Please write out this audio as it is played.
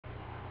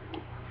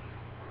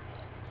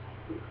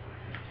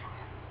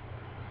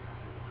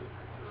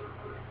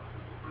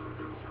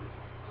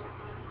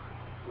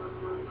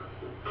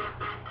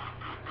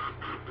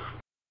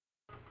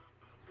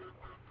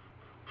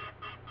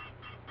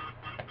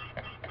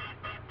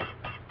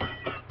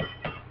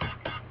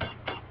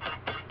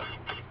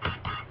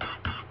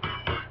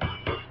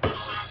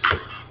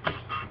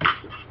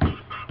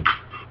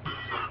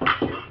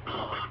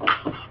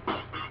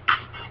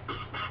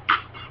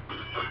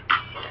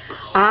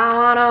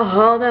I'll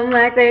hold 'em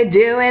like they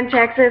do in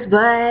Texas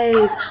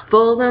Blaze.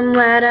 Fold 'em,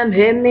 let 'em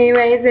hit me,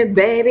 raise it,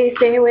 baby,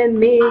 stay with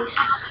me.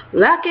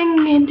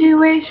 Lacking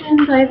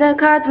intuition, play the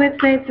cards with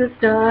spades to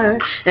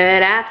start.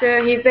 And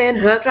after he's been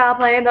hooked, I'll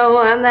play the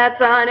one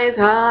that's on his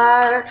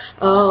heart.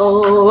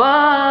 Oh,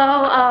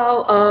 oh,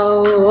 oh,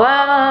 oh,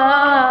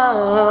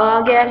 oh,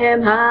 I'll get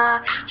him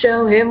high,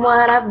 show him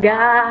what I've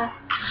got.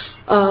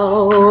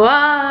 Oh,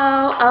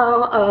 oh,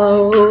 oh,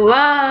 oh,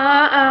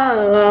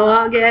 oh,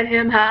 I'll get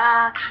him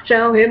high,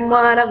 show him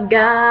what I've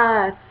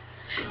got.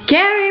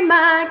 Carry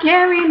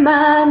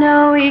my,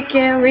 no, he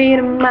can't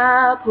read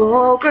my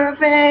poker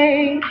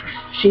face.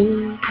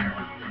 She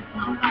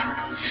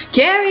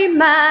carry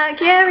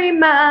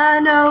my,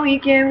 no, he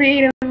can't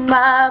read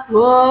my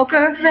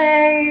poker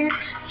face.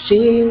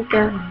 She's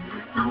got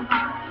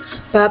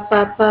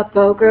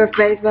poker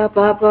face,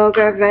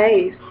 poker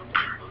face.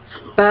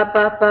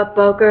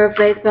 Poker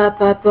face,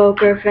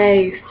 poker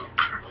face.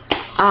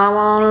 I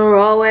wanna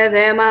roll with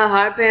him, a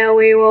heart pair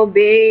we will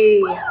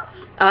be.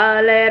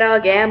 A little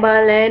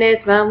gambling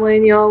is fun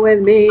when you're with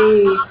me.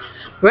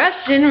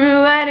 Russian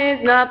roulette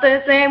is not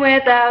the same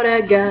without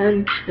a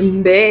gun.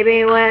 And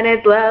baby, when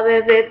it's love,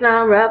 if it's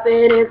not rough,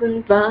 it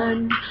isn't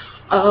fun.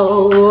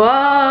 Oh,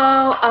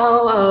 oh,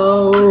 oh,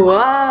 oh,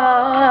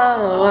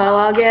 oh,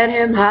 I'll get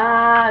him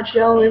high,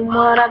 show him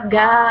what I've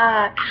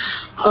got.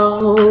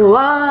 Oh,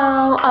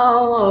 oh,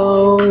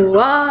 oh, oh,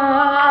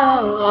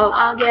 oh,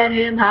 I'll get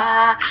him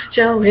high,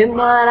 show him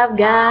what I've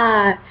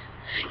got.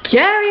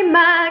 Carry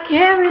my,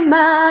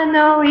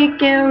 no, he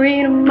can't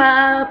read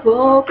my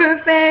poker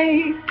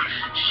face.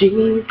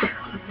 She's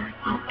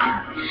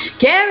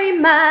carry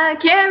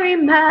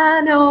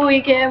my, no,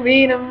 he can't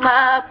read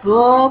my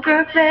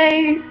poker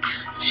face.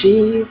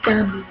 She's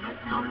got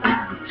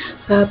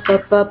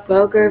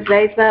poker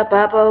face,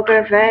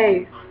 poker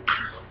face.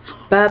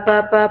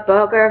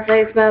 Poker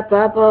face,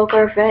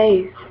 poker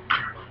face.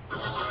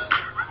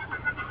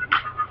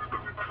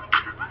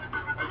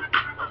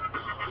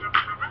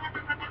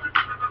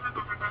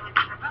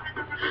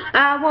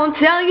 I won't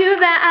tell you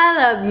that I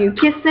love you,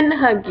 kiss and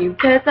hug you,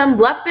 'cause I'm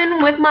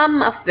bluffing with my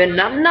muffin.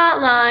 I'm not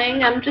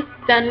lying, I'm just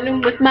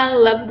stunning with my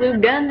love glue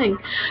gunning.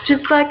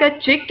 Just like a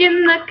chick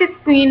in the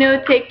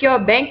casino, take your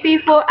bank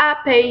before I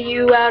pay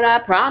you out. I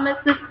promise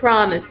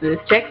this,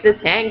 check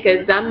this hand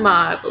 'cause I'm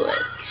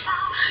marvelous.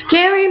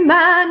 Carry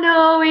my,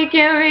 no, he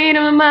can't read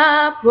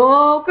my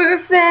poker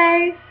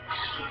face.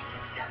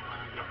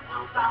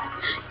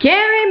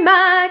 Carry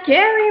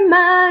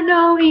my,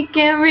 no, he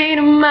can't read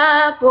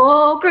my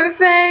poker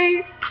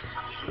face.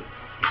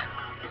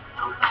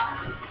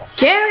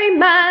 Carry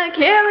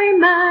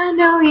my,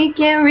 no, he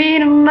can't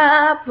read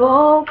my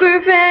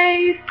poker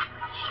face.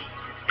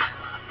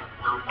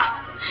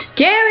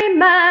 Carry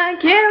my,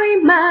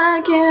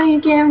 he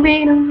can't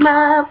read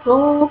my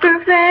poker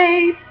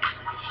face.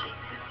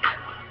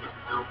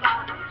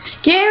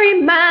 Carry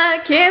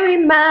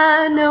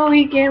my, no,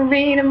 he can't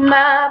read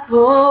my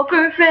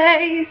poker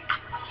face.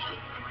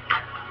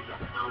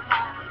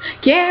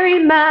 Carry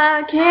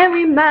my,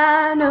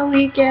 no,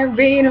 he can't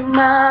read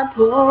my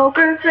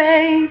poker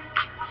face.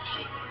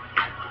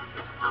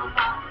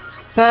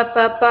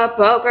 Poker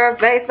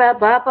face,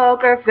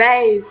 poker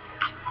face.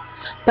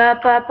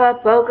 Poker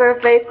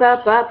face,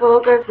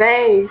 poker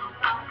face.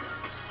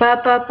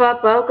 Poker face,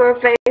 poker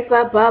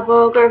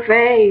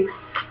face.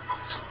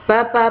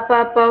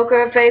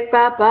 Poker face,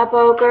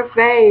 poker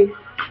face.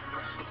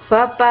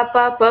 Poker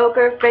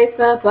face,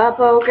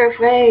 poker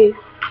face.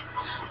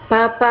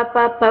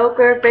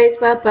 Poker face,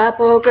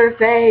 poker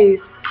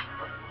face.